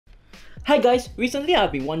Hi guys, recently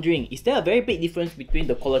I've been wondering, is there a very big difference between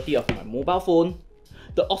the quality of my mobile phone,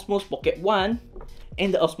 the Osmo Pocket 1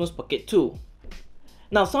 and the Osmo Pocket 2?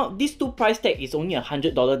 Now these two price tag is only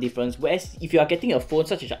 $100 difference, whereas if you are getting a phone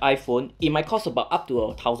such as an iPhone, it might cost about up to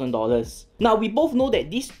 $1,000. Now we both know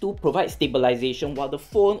that these two provide stabilization while the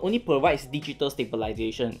phone only provides digital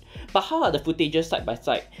stabilization. But how are the footages side by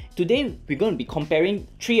side? Today we're going to be comparing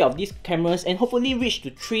 3 of these cameras and hopefully reach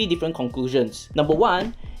to 3 different conclusions. Number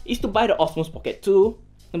 1 is to buy the Osmo Pocket 2.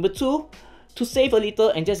 Number 2, to save a little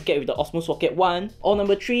and just get with the Osmo Pocket 1. Or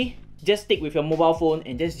number 3, just stick with your mobile phone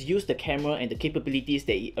and just use the camera and the capabilities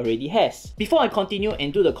that it already has. Before I continue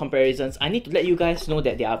and do the comparisons, I need to let you guys know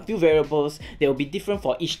that there are a few variables that will be different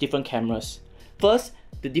for each different cameras. First,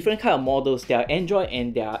 the different kind of models. There are Android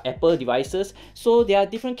and there are Apple devices, so there are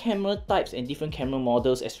different camera types and different camera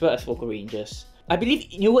models as well as focal ranges. I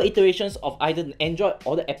believe newer iterations of either the Android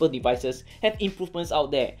or the Apple devices have improvements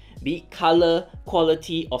out there, be it color,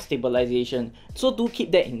 quality or stabilization, so do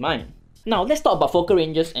keep that in mind. Now let's talk about focal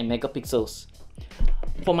ranges and megapixels.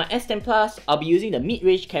 For my S10 Plus, I'll be using the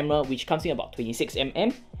mid-range camera which comes in about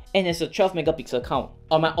 26mm and has a 12 megapixel count.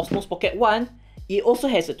 On my Osmo Pocket 1, it also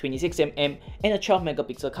has a 26mm and a 12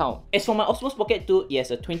 megapixel count. As for my Osmo Pocket 2, it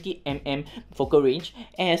has a 20mm focal range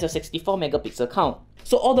and has a 64 megapixel count.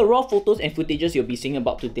 So all the raw photos and footages you'll be seeing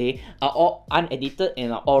about today are all unedited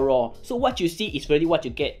and are all raw. So what you see is really what you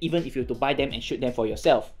get even if you were to buy them and shoot them for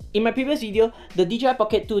yourself. In my previous video, the DJI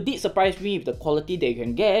Pocket 2 did surprise me with the quality that you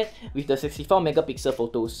can get with the 64 megapixel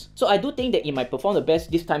photos. So I do think that it might perform the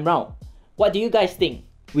best this time round. What do you guys think?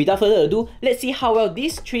 Without further ado, let's see how well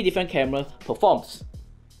these 3 different cameras performs.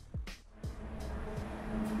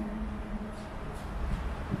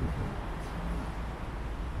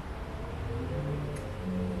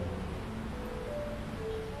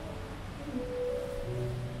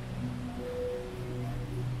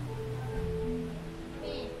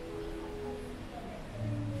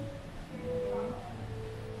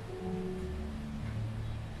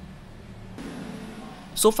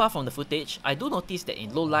 So far from the footage, I do notice that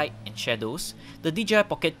in low light and shadows, the DJI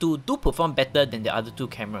Pocket 2 do perform better than the other 2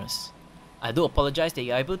 cameras. I do apologize that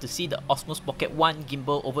you're able to see the Osmo Pocket 1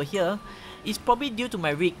 gimbal over here. It's probably due to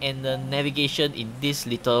my rig and the navigation in this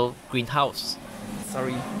little greenhouse.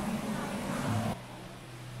 Sorry.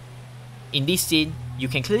 In this scene, you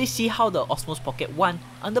can clearly see how the Osmo Pocket 1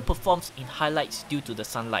 underperforms in highlights due to the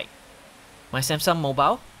sunlight. My Samsung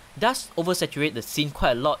Mobile does oversaturate the scene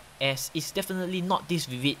quite a lot as it's definitely not this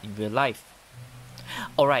vivid in real life.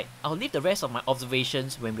 Alright, I'll leave the rest of my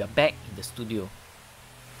observations when we are back in the studio.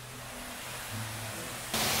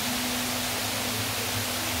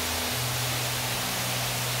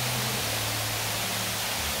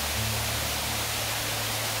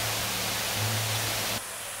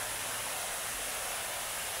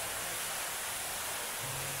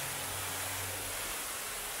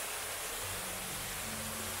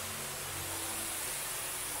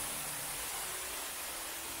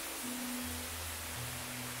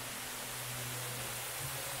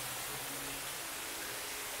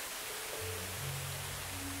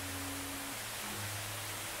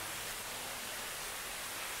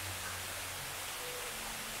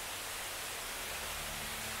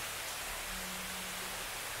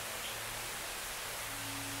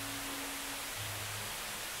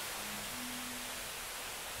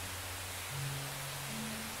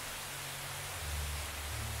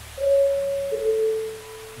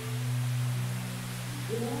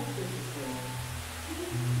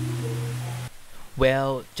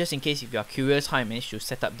 Well, just in case if you are curious how I managed to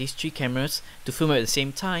set up these 3 cameras to film at the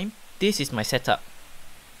same time, this is my setup.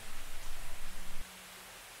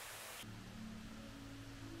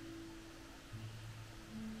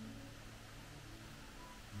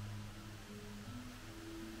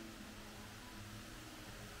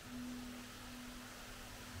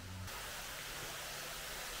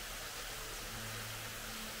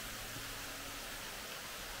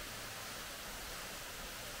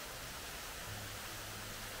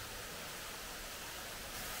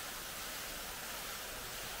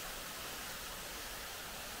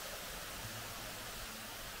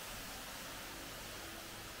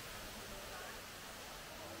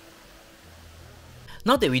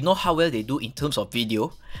 Now that we know how well they do in terms of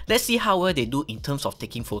video, let's see how well they do in terms of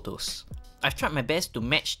taking photos. I've tried my best to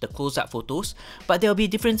match the close-up photos, but there will be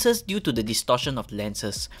differences due to the distortion of the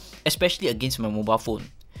lenses, especially against my mobile phone.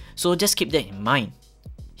 So just keep that in mind.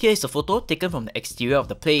 Here is a photo taken from the exterior of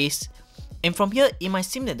the place, and from here it might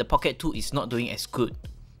seem that the Pocket 2 is not doing as good.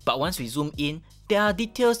 But once we zoom in, there are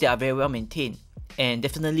details that are very well maintained, and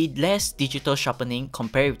definitely less digital sharpening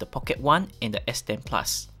compared with the Pocket 1 and the S10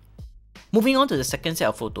 Plus. Moving on to the second set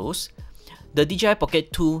of photos, The DJI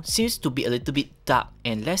Pocket 2 seems to be a little bit dark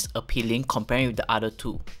and less appealing comparing with the other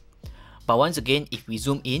two. But once again, if we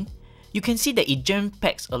zoom in, you can see that it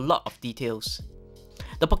jam-packs a lot of details.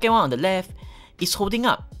 The Pocket 1 on the left is holding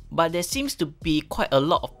up, but there seems to be quite a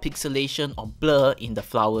lot of pixelation or blur in the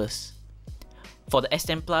flowers. For the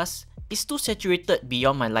S10 Plus, it's too saturated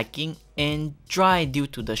beyond my liking and dry due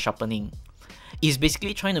to the sharpening. It's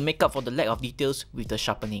basically trying to make up for the lack of details with the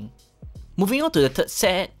sharpening. Moving on to the third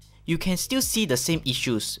set, you can still see the same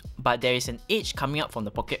issues, but there is an edge coming up from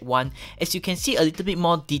the Pocket 1 as you can see a little bit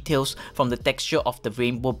more details from the texture of the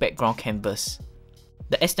rainbow background canvas.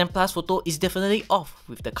 The S10 Plus photo is definitely off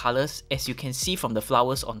with the colours as you can see from the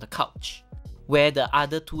flowers on the couch. Where the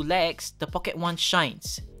other two lacks, the Pocket 1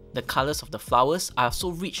 shines. The colours of the flowers are so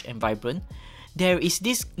rich and vibrant, there is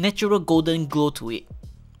this natural golden glow to it.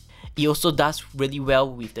 It also does really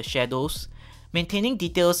well with the shadows, maintaining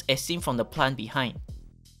details as seen from the plant behind.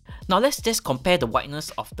 Now let's just compare the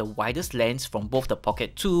wideness of the widest lens from both the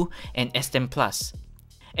Pocket 2 and S10 Plus.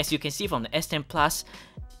 As you can see from the S10 Plus,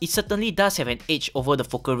 it certainly does have an edge over the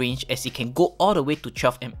focal range as it can go all the way to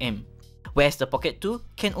 12mm, whereas the Pocket 2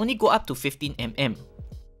 can only go up to 15mm.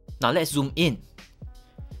 Now let's zoom in.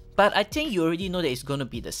 But I think you already know that it's going to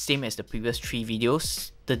be the same as the previous 3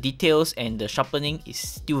 videos. The details and the sharpening is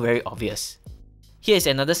still very obvious. Here is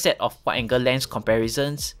another set of wide angle lens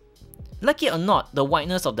comparisons. Like it or not, the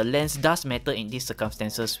wideness of the lens does matter in these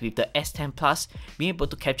circumstances, with the S10 Plus being able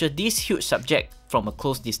to capture this huge subject from a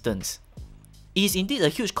close distance. It is indeed a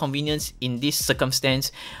huge convenience in this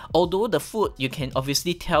circumstance, although the foot you can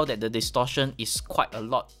obviously tell that the distortion is quite a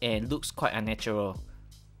lot and looks quite unnatural.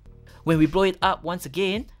 When we blow it up once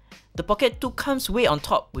again, the Pocket 2 comes way on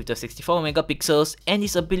top with the 64 megapixels and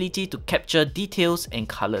its ability to capture details and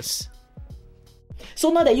colours. So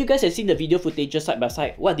now that you guys have seen the video footage side by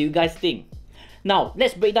side, what do you guys think? Now,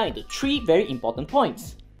 let's break down into 3 very important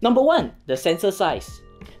points. Number 1, the sensor size.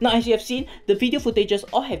 Now as you have seen, the video footages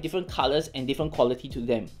all have different colors and different quality to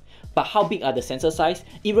them. But how big are the sensor size?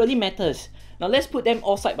 It really matters. Now let's put them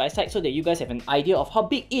all side by side so that you guys have an idea of how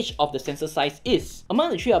big each of the sensor size is.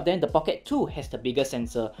 Among the 3 of them, the Pocket 2 has the biggest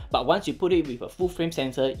sensor, but once you put it with a full frame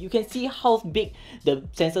sensor, you can see how big the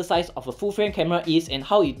sensor size of a full frame camera is and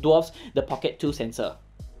how it dwarfs the Pocket 2 sensor.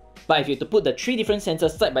 But if you were to put the 3 different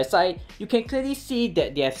sensors side by side, you can clearly see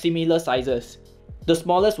that they have similar sizes. The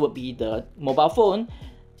smallest would be the mobile phone,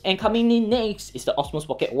 and coming in next is the Osmo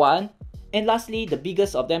Pocket 1, and lastly, the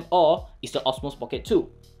biggest of them all is the Osmo Pocket 2.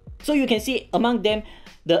 So you can see among them,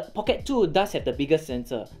 the Pocket 2 does have the biggest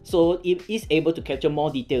sensor, so it is able to capture more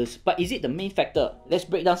details. But is it the main factor? Let's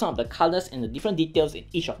break down some of the colors and the different details in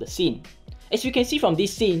each of the scene. As you can see from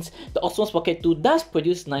these scenes, the Osmo Pocket 2 does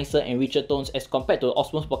produce nicer and richer tones as compared to the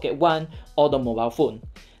Osmo Pocket 1 or the mobile phone.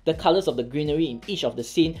 The colors of the greenery in each of the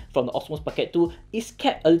scene from the Osmo Pocket 2 is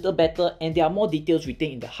kept a little better, and there are more details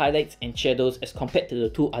retained in the highlights and shadows as compared to the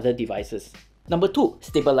 2 other devices. Number 2,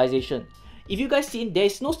 stabilization. If you guys seen, there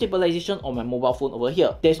is no stabilization on my mobile phone over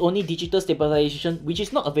here. There is only digital stabilization, which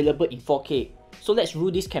is not available in 4K. So let's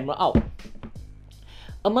rule this camera out.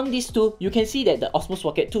 Among these two, you can see that the Osmo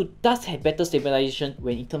Pocket 2 does have better stabilization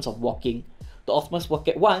when in terms of walking. The Osmo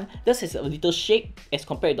Pocket 1 does have a little shake as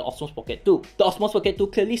compared to the Osmo Pocket 2. The Osmo Pocket 2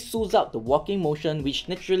 clearly suits out the walking motion which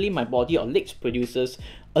naturally my body or legs produces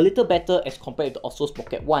a little better as compared to the Osmo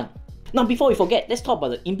Pocket 1. Now before we forget, let's talk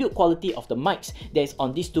about the inbuilt quality of the mics that is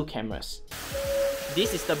on these 2 cameras.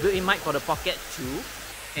 This is the built-in mic for the Pocket 2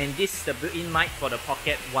 and this is the built-in mic for the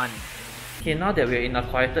Pocket 1. Okay, now that we're in a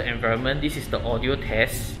quieter environment, this is the audio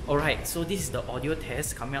test. Alright, so this is the audio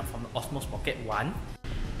test coming out from the Osmo Pocket 1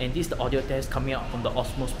 and this is the audio test coming out from the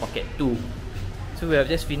Osmo Pocket 2. So we have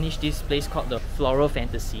just finished this place called the Floral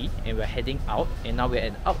Fantasy and we're heading out, and now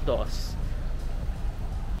we're outdoors.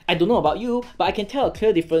 I don't know about you, but I can tell a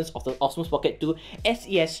clear difference of the Osmo Pocket 2 as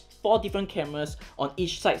it has 4 different cameras on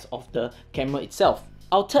each side of the camera itself.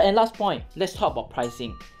 Our third and last point, let's talk about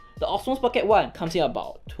pricing. The Osmo Pocket 1 comes in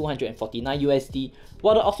about $249 USD,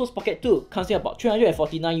 while the Osmo Pocket 2 comes in about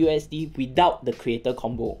 $349 USD without the creator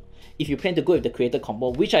combo. If you plan to go with the creator combo,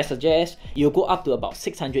 which I suggest, you'll go up to about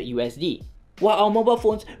 $600 USD. While our mobile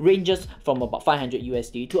phones ranges from about $500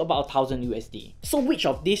 USD to about $1000 USD. So which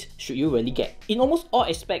of these should you really get? In almost all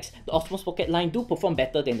aspects, the Osmo Pocket line do perform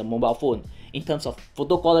better than the mobile phone in terms of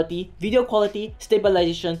photo quality, video quality,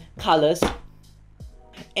 stabilization, colors,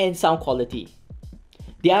 and sound quality.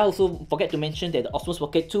 Did I also forget to mention that the Osmo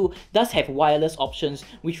Pocket 2 does have wireless options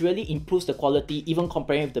which really improves the quality even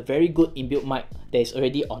comparing with the very good inbuilt mic that is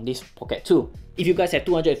already on this Pocket 2. If you guys have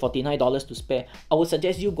 $249 to spare, I would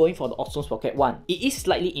suggest you going for the Osmo Pocket 1. It is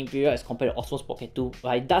slightly inferior as compared to Osmo Pocket 2,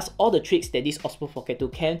 but it does all the tricks that this Osmo Pocket 2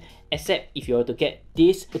 can, except if you were to get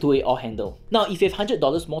this two-way all handle. Now, if you have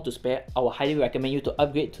 $100 more to spare, I would highly recommend you to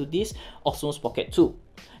upgrade to this Osmo Pocket 2.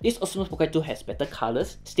 This Osmo Pocket 2 has better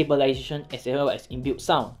colors, stabilization, as well as inbuilt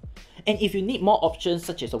sound. And if you need more options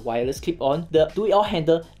such as a wireless clip-on, the do-it-all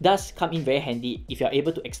handle does come in very handy if you are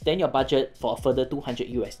able to extend your budget for a further 200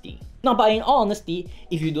 USD. Now, but in all honesty,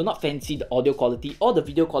 if you do not fancy the audio quality or the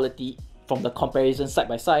video quality from the comparison side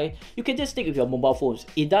by side, you can just stick with your mobile phones.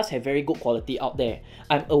 It does have very good quality out there.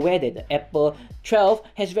 I'm aware that the Apple 12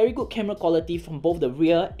 has very good camera quality from both the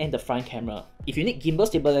rear and the front camera. If you need gimbal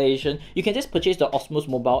stabilization, you can just purchase the Osmo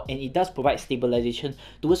Mobile, and it does provide stabilization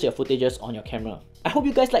towards your footages on your camera. I hope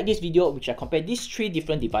you guys like this video which I compared these 3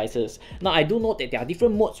 different devices. Now, I do note that there are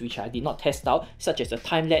different modes which I did not test out, such as a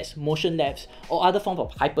time lapse, motion lapse, or other form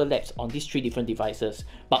of hyper lapse on these 3 different devices.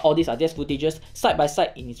 But all these are just footages side by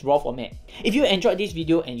side in its raw format. If you enjoyed this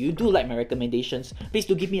video and you do like my recommendations, please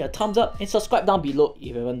do give me a thumbs up and subscribe down below if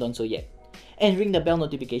you haven't done so yet. And ring the bell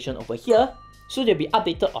notification over here so you'll be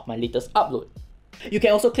updated of my latest upload. You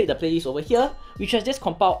can also click the playlist over here, which I just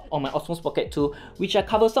compiled on my Osmo Pocket 2, which I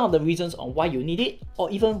cover some of the reasons on why you need it or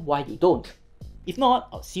even why you don't. If not,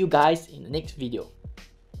 I'll see you guys in the next video.